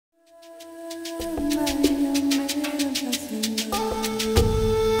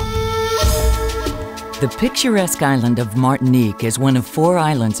The picturesque island of Martinique is one of 4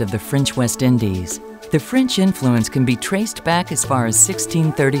 islands of the French West Indies. The French influence can be traced back as far as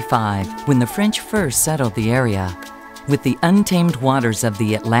 1635, when the French first settled the area. With the untamed waters of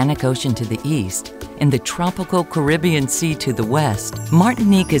the Atlantic Ocean to the east and the tropical Caribbean Sea to the west,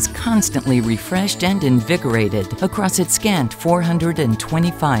 Martinique is constantly refreshed and invigorated across its scant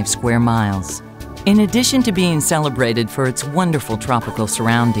 425 square miles. In addition to being celebrated for its wonderful tropical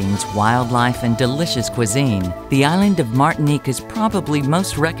surroundings, wildlife, and delicious cuisine, the island of Martinique is probably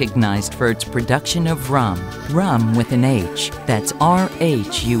most recognized for its production of rum. Rum with an H, that's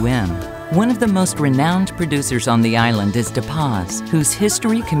R-H-U-M. One of the most renowned producers on the island is Depaz, whose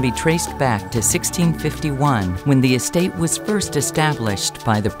history can be traced back to 1651, when the estate was first established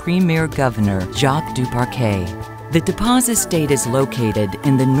by the premier governor, Jacques Duparquet. The Depaz estate is located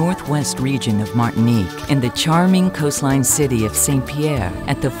in the northwest region of Martinique, in the charming coastline city of Saint-Pierre,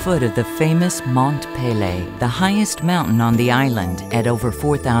 at the foot of the famous Mont Pelee, the highest mountain on the island at over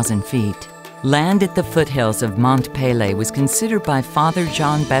 4,000 feet. Land at the foothills of Mont Pelee was considered by Father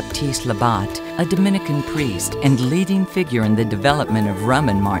Jean-Baptiste Labat, a Dominican priest and leading figure in the development of rum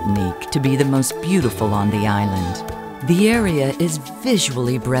in Martinique, to be the most beautiful on the island. The area is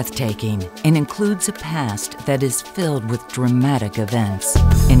visually breathtaking and includes a past that is filled with dramatic events.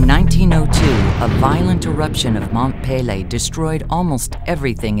 In 1902, a violent eruption of Mont Pelee destroyed almost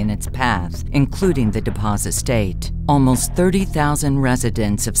everything in its path, including the Depaz estate. Almost 30,000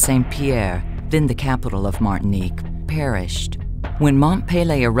 residents of Saint-Pierre, then the capital of Martinique, perished. When Mont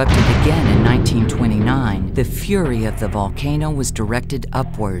Pelee erupted again in 1929, the fury of the volcano was directed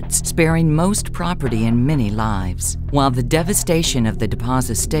upwards, sparing most property and many lives. While the devastation of the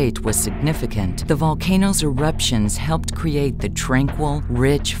Depaz estate was significant, the volcano's eruptions helped create the tranquil,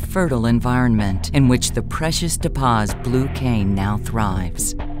 rich, fertile environment in which the precious Depaz blue cane now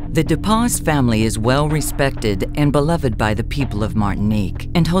thrives. The Depaz family is well respected and beloved by the people of Martinique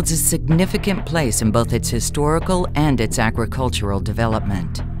and holds a significant place in both its historical and its agricultural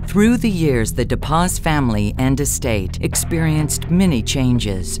development. Through the years, the Depaz family and estate experienced many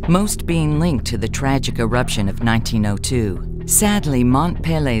changes, most being linked to the tragic eruption of 1902. Sadly, Mont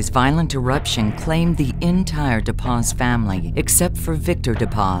Pelee's violent eruption claimed the entire Depaz family, except for Victor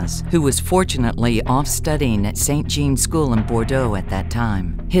Depaz, who was fortunately off studying at St. Jean's School in Bordeaux at that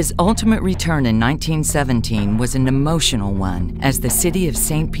time. His ultimate return in 1917 was an emotional one, as the city of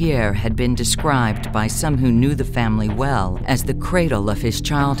Saint-Pierre had been described by some who knew the family well as the cradle of his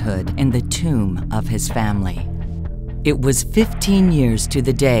childhood and the tomb of his family. It was 15 years to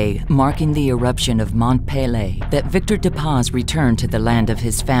the day marking the eruption of Mont Pelee that Victor Depaz returned to the land of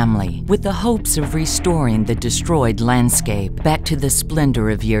his family, with the hopes of restoring the destroyed landscape back to the splendor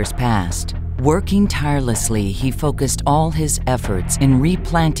of years past. Working tirelessly, he focused all his efforts in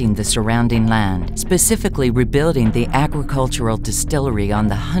replanting the surrounding land, specifically rebuilding the agricultural distillery on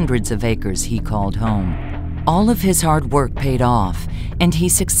the hundreds of acres he called home. All of his hard work paid off, and he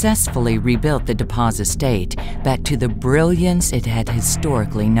successfully rebuilt the Depaz estate back to the brilliance it had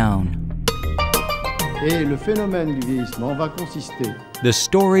historically known. The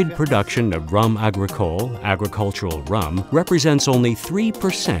storied production of rum agricole, agricultural rum, represents only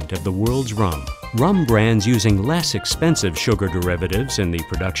 3% of the world's rum. Rum brands using less expensive sugar derivatives in the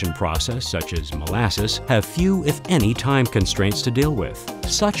production process, such as molasses, have few, if any, time constraints to deal with.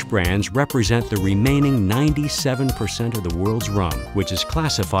 Such brands represent the remaining 97% of the world's rum, which is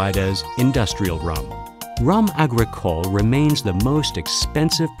classified as industrial rum. Rum agricole remains the most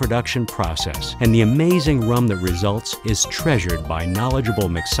expensive production process, and the amazing rum that results is treasured by knowledgeable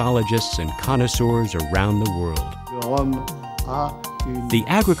mixologists and connoisseurs around the world. The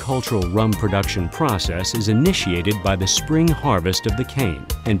agricultural rum production process is initiated by the spring harvest of the cane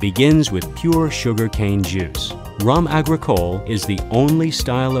and begins with pure sugar cane juice. Rum agricole is the only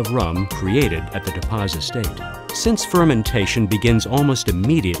style of rum created at the Depaz estate. Since fermentation begins almost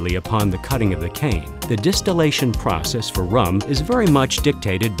immediately upon the cutting of the cane, the distillation process for rum is very much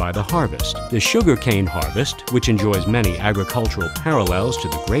dictated by the harvest. The sugarcane harvest, which enjoys many agricultural parallels to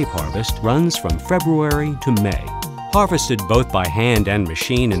the grape harvest, runs from February to May. Harvested both by hand and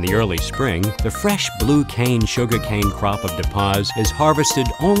machine in the early spring, the fresh blue cane sugarcane crop of Depaz is harvested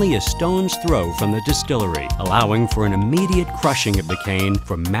only a stone's throw from the distillery, allowing for an immediate crushing of the cane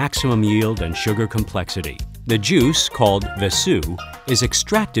for maximum yield and sugar complexity. The juice, called vesu, is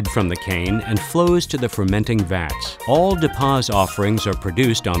extracted from the cane and flows to the fermenting vats. All Depaz offerings are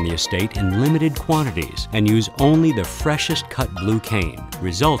produced on the estate in limited quantities and use only the freshest cut blue cane,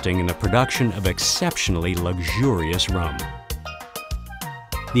 resulting in the production of exceptionally luxurious rum.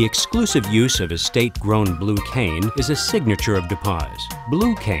 The exclusive use of estate-grown blue cane is a signature of Depaz.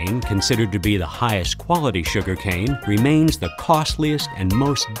 Blue cane, considered to be the highest quality sugar cane, remains the costliest and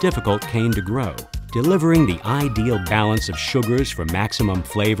most difficult cane to grow. Delivering the ideal balance of sugars for maximum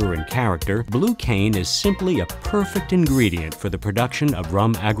flavor and character, blue cane is simply a perfect ingredient for the production of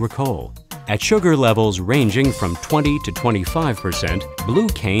rum agricole. At sugar levels ranging from 20 to 25%, blue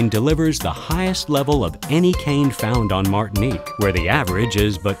cane delivers the highest level of any cane found on Martinique, where the average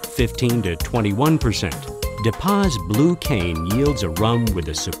is but 15 to 21%. Depaz blue cane yields a rum with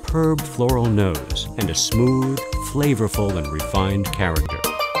a superb floral nose and a smooth, flavorful, and refined character.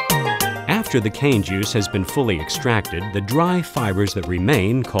 After the cane juice has been fully extracted, the dry fibers that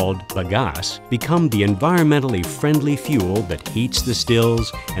remain, called bagasse, become the environmentally friendly fuel that heats the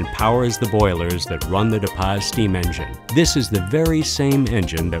stills and powers the boilers that run the Depaz steam engine. This is the very same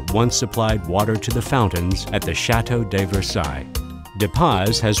engine that once supplied water to the fountains at the Château de Versailles.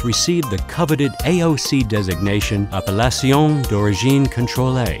 Depaz has received the coveted AOC designation Appellation d'Origine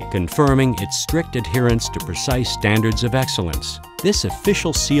Contrôlée, confirming its strict adherence to precise standards of excellence. This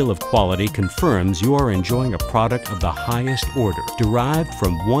official seal of quality confirms you are enjoying a product of the highest order, derived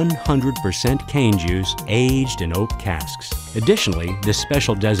from 100% cane juice aged in oak casks. Additionally, this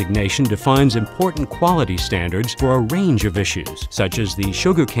special designation defines important quality standards for a range of issues, such as the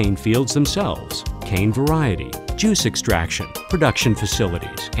sugarcane fields themselves, cane variety, juice extraction, production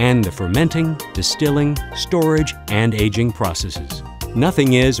facilities, and the fermenting, distilling, storage, and aging processes.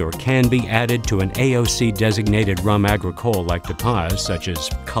 Nothing is or can be added to an AOC-designated rum agricole like Depaz, such as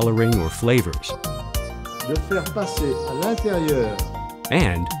coloring or flavors. De faire passer à l'intérieur.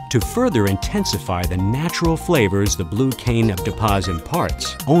 And to further intensify the natural flavors the blue cane of Depaz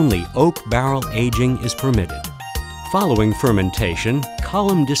imparts, only oak barrel aging is permitted. Following fermentation,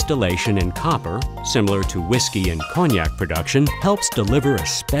 column distillation in copper, similar to whiskey and cognac production, helps deliver a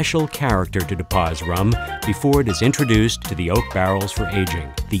special character to Depaz rum before it is introduced to the oak barrels for aging.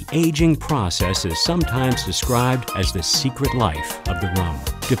 The aging process is sometimes described as the secret life of the rum.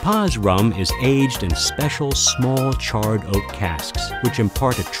 Depaz rum is aged in special small charred oak casks, which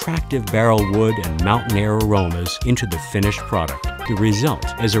impart attractive barrel wood and mountain air aromas into the finished product. The result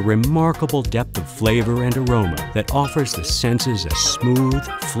is a remarkable depth of flavor and aroma that offers the senses a smooth,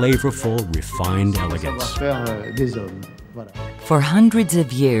 flavorful, refined elegance. Savoir-faire des hommes. Voilà. For hundreds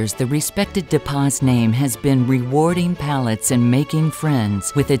of years, the respected Depaz name has been rewarding palates and making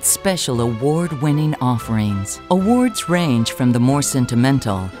friends with its special award-winning offerings. Awards range from the more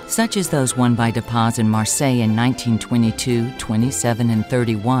sentimental, such as those won by Depaz in Marseille in 1922, 27, and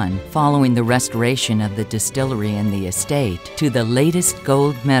 31, following the restoration of the distillery and the estate, to the latest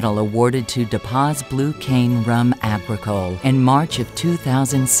gold medal awarded to Depaz Blue Cane Rum Agricole in March of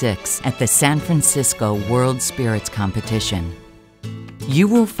 2006 at the San Francisco World Spirits Competition. You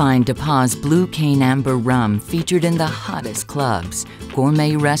will find Depaz Blue Cane Amber Rum featured in the hottest clubs,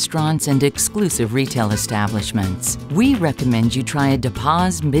 gourmet restaurants, and exclusive retail establishments. We recommend you try a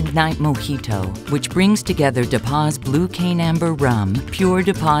Depaz Midnight Mojito, which brings together Depaz Blue Cane Amber Rum, pure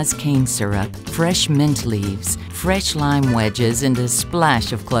Depaz cane syrup, fresh mint leaves, fresh lime wedges, and a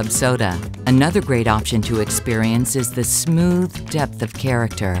splash of club soda. Another great option to experience is the smooth depth of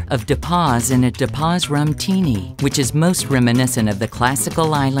character of Depaz in a Depaz Rum Teeny, which is most reminiscent of the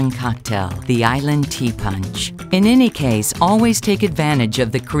classical island cocktail, the Island Tea Punch. In any case, always take advantage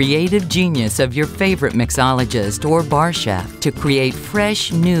of the creative genius of your favorite mixologist or bar chef to create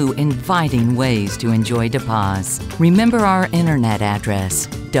fresh, new, inviting ways to enjoy Depaz. Remember our internet address,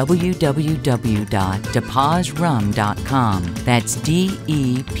 www.depazrhum.com. That's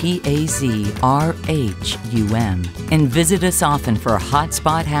DEPAZRHUM. And visit us often for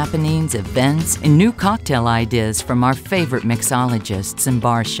hotspot happenings, events, and new cocktail ideas from our favorite mixologists and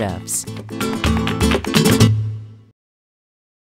bar chefs.